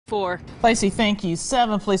4. Lacey, thank you.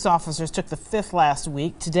 7 police officers took the 5th last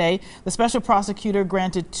week. Today, the special prosecutor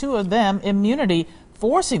granted 2 of them immunity,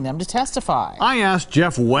 forcing them to testify. I asked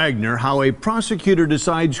Jeff Wagner how a prosecutor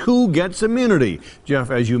decides who gets immunity.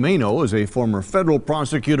 Jeff, as you may know, is a former federal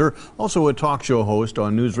prosecutor, also a talk show host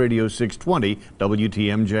on Newsradio 620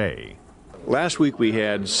 WTMJ. Last week we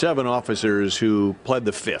had 7 officers who pled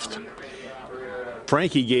the 5th.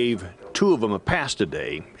 Frankie gave 2 of them a pass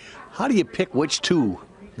today. How do you pick which 2?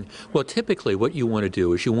 Well, typically what you want to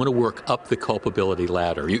do is you want to work up the culpability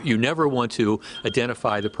ladder. You never want to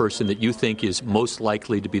identify the person that you think is most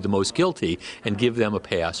likely to be the most guilty and give them a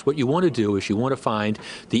pass. What you want to do is you want to find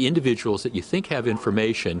the individuals that you think have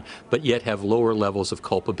information but yet have lower levels of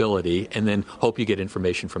culpability, and then hope you get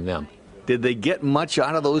information from them. Did they get much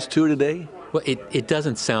out of those 2 today? Well, it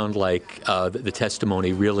doesn't sound like the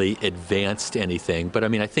testimony really advanced anything, but I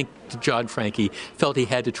mean, I think John Frankie felt he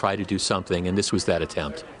had to try to do something, and this was that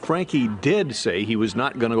attempt. Frankie did say he was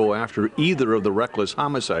not going to go after either of the reckless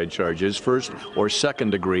homicide charges, 1st or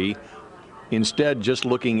 2nd degree, instead just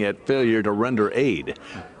looking at failure to render aid.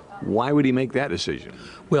 Why would he make that decision?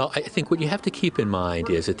 Well, I think what you have to keep in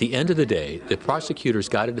mind is at the end of the day, the prosecutor's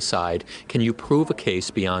got to decide, can you prove a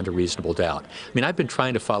case beyond a reasonable doubt? I mean, I've been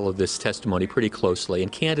trying to follow this testimony pretty closely,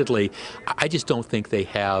 and candidly, I just don't think they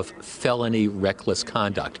have felony reckless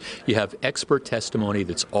conduct. You have expert testimony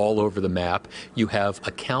that's all over the map. You have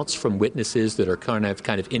accounts from witnesses that are kind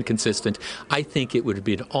of inconsistent. I think it would have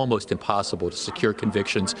been almost impossible to secure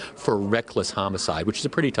convictions for reckless homicide, which is a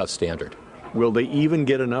pretty tough standard. Will they even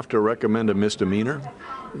get enough to recommend a misdemeanor?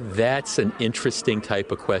 That's an interesting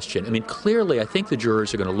type of question. I mean, clearly, I think the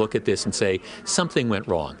jurors are going to look at this and say something went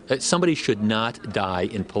wrong. Somebody should not die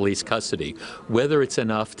in police custody. Whether it's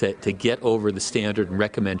enough to get over the standard and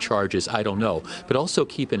recommend charges, I don't know. But also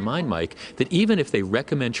keep in mind, Mike, that even if they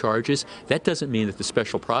recommend charges, that doesn't mean that the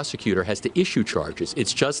special prosecutor has to issue charges.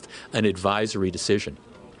 It's just an advisory decision.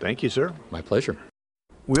 Thank you, sir. My pleasure.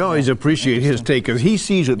 We always appreciate his take because he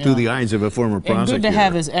sees it through the eyes of a former prosecutor. And good to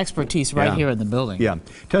have his expertise right here in the building. Yeah.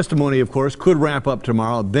 Testimony, of course, could wrap up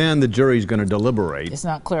tomorrow. Then the jury's going to deliberate. It's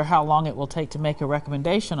not clear how long it will take to make a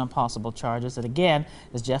recommendation on possible charges. And again,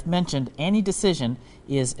 as Jeff mentioned, any decision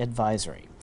is advisory.